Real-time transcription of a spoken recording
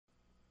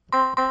This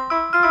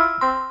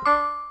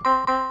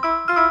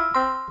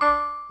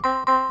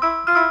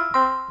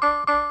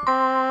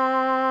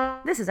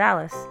is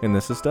Alice. And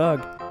this is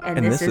Doug.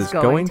 And this is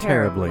Going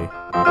Terribly.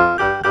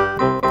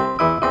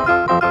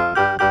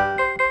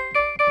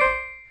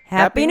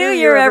 Happy New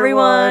Year,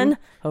 everyone!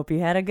 Hope you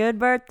had a good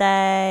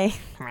birthday.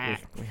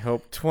 We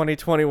hope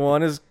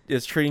 2021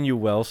 is treating you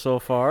well so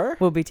far.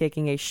 We'll be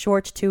taking a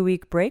short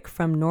 2-week break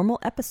from normal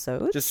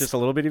episodes. Just a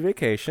little bitty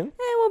vacation.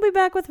 And we'll be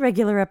back with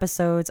regular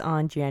episodes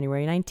on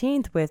January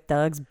 19th with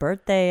Doug's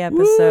birthday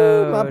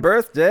episode. Woo, my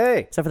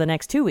birthday! So for the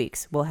next 2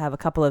 weeks, we'll have a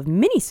couple of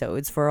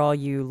mini-sodes for all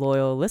you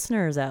loyal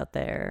listeners out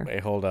there. Wait,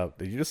 hold up.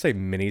 Did you just say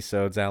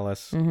mini-sodes,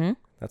 Alice? Mm-hmm.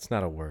 That's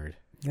not a word.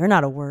 You're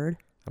not a word.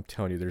 I'm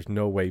telling you, there's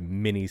no way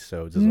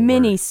mini-sodes is a word.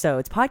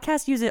 Mini-sodes.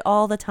 Podcasts use it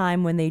all the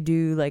time when they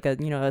do like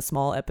a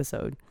small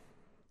episode.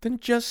 Then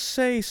just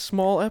say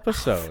small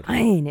episode.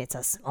 Fine, it's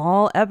a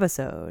small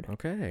episode.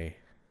 Okay.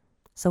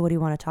 So what do you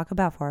want to talk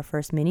about for our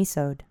first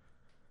mini-sode?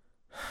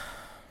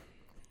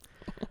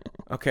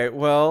 Okay,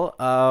 well,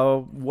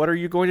 what are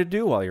you going to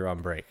do while you're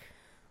on break?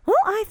 Well,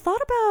 I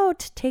thought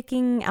about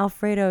taking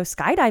Alfredo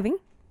skydiving.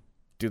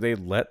 Do they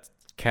let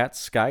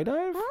cats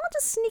skydive? I'll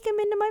just sneak him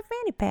into my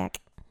fanny pack.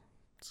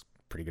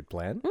 Pretty good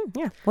plan.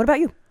 Yeah. What about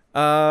you?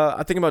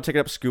 I'm thinking about taking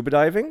up scuba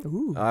diving.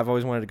 Ooh. I've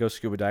always wanted to go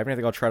scuba diving. I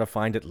think I'll try to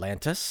find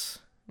Atlantis.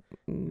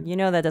 You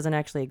know that doesn't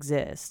actually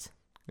exist.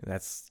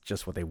 That's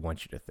just what they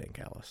want you to think,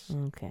 Alice.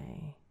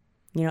 Okay.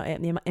 You know,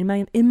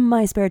 in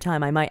my spare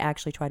time, I might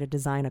actually try to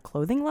design a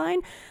clothing line.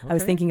 Okay. I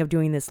was thinking of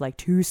doing this like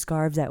 2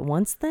 scarves at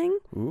once thing.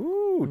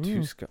 Ooh,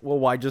 2 scarves. Well,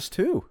 why just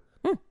 2?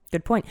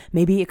 Good point.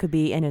 Maybe it could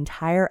be an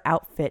entire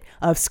outfit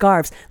of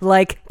scarves,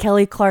 like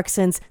Kelly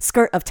Clarkson's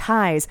skirt of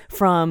ties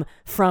from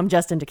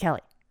Justin to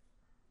Kelly.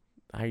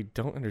 I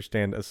don't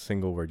understand a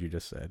single word you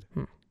just said.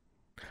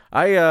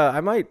 I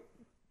might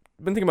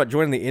been thinking about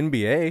joining the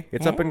NBA.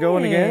 It's up and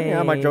going again. Yeah,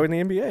 I might join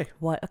the NBA.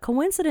 What a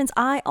coincidence.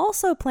 I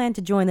also plan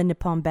to join the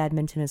Nippon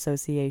Badminton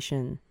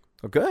Association.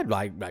 Oh, good.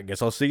 I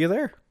guess I'll see you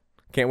there.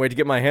 Can't wait to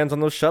get my hands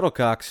on those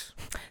shuttlecocks.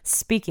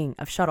 Speaking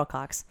of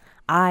shuttlecocks,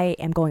 I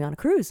am going on a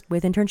cruise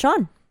with intern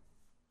Sean.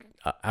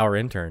 Our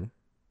intern?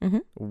 Mm-hmm.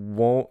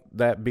 Won't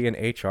that be an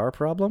HR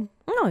problem?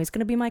 No, he's going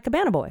to be my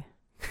cabana boy.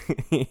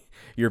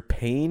 You're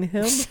paying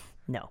him?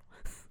 No.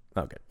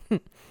 Okay.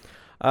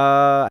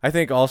 I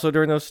think also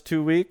during those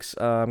 2 weeks,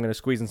 I'm going to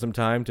squeeze in some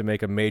time to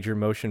make a major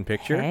motion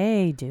picture.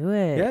 Hey, do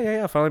it.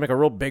 Yeah. Finally make a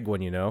real big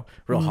one,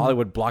 Real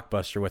Hollywood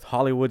blockbuster with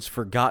Hollywood's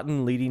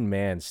forgotten leading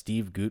man,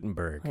 Steve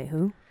Guttenberg. Wait,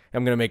 who?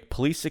 I'm going to make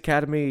Police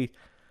Academy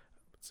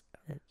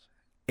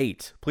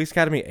 8. Police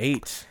Academy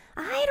 8.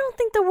 I don't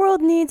think the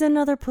world needs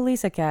another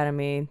police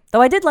academy.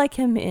 Though I did like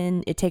him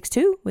in It Takes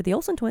Two with the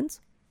Olsen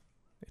twins.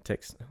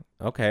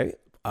 Okay.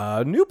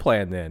 New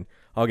plan then.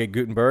 I'll get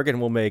Gutenberg and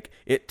we'll make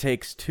It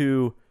Takes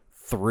Two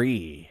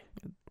 3.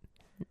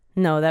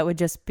 No, that would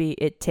just be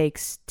It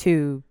Takes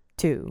Two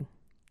 2.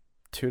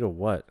 2 to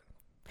what?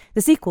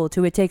 The sequel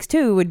to It Takes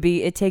Two would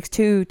be It Takes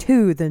Two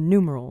 2, the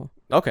numeral.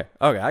 Okay,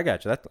 I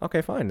got you.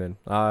 Okay, fine then.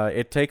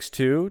 It Takes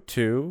Two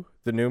 2,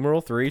 the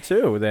numeral 3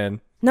 2 then.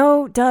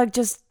 No, Doug,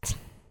 just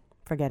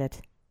forget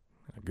it.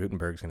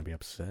 Gutenberg's going to be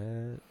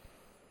upset.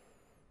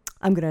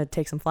 I'm going to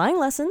take some flying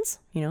lessons.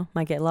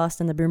 Might get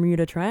lost in the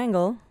Bermuda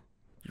Triangle.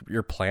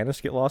 Your plan is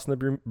to get lost in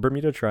the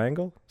Bermuda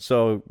Triangle?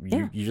 So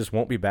you just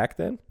won't be back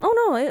then? Oh,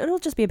 no, it'll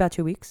just be about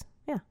 2 weeks.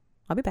 Yeah,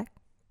 I'll be back.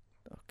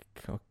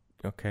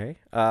 Okay.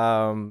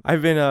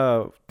 I've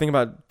been thinking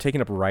about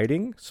taking up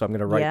writing, so I'm going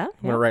to write I'm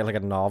going to write like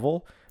a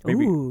novel.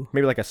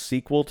 Maybe like a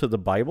sequel to the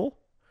Bible.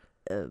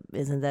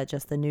 Isn't that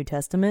just the New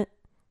Testament?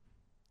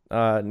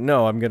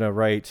 No, I'm going to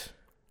write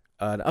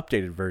an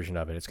updated version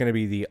of it. It's going to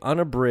be the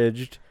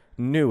unabridged,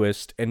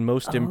 newest, and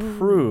most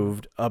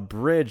improved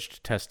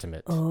abridged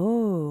testament.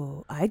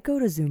 Oh, I'd go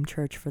to Zoom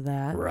Church for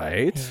that.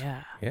 Right?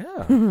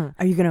 Yeah.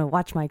 Are you going to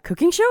watch my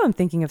cooking show? I'm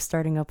thinking of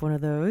starting up one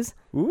of those.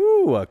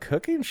 Ooh, a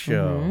cooking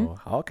show.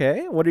 Mm-hmm.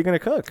 Okay. What are you going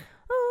to cook?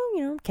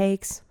 Oh,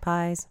 cakes,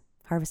 pies,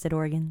 harvested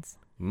organs.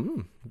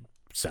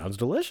 Sounds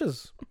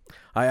delicious.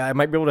 I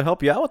might be able to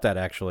help you out with that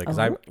actually, because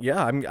I'm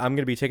going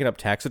to be taking up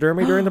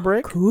taxidermy during the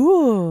break.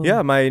 Cool.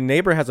 Yeah, my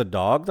neighbor has a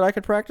dog that I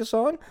could practice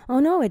on. Oh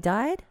no, it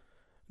died?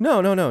 No,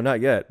 not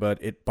yet, but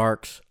it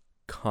barks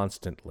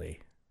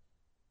constantly.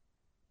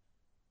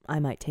 I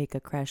might take a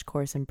crash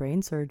course in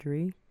brain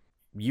surgery.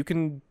 You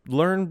can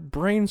learn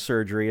brain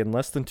surgery in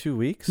less than 2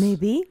 weeks.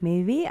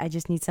 Maybe. I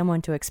just need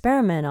someone to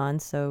experiment on.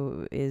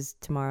 So is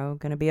tomorrow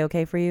going to be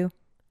okay for you?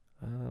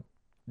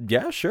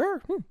 Yeah,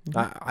 sure.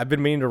 I've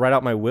been meaning to write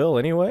out my will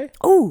anyway.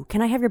 Oh,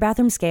 can I have your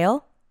bathroom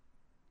scale?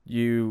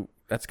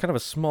 That's kind of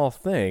a small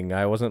thing.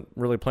 I wasn't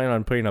really planning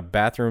on putting a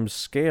bathroom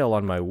scale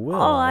on my will.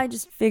 Oh, I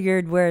just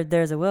figured where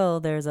there's a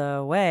will, there's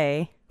a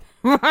way.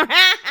 This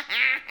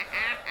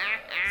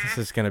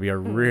is going to be a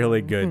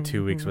really good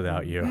 2 weeks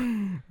without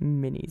you.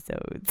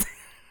 Mini-sodes.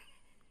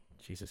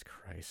 Jesus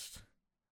Christ.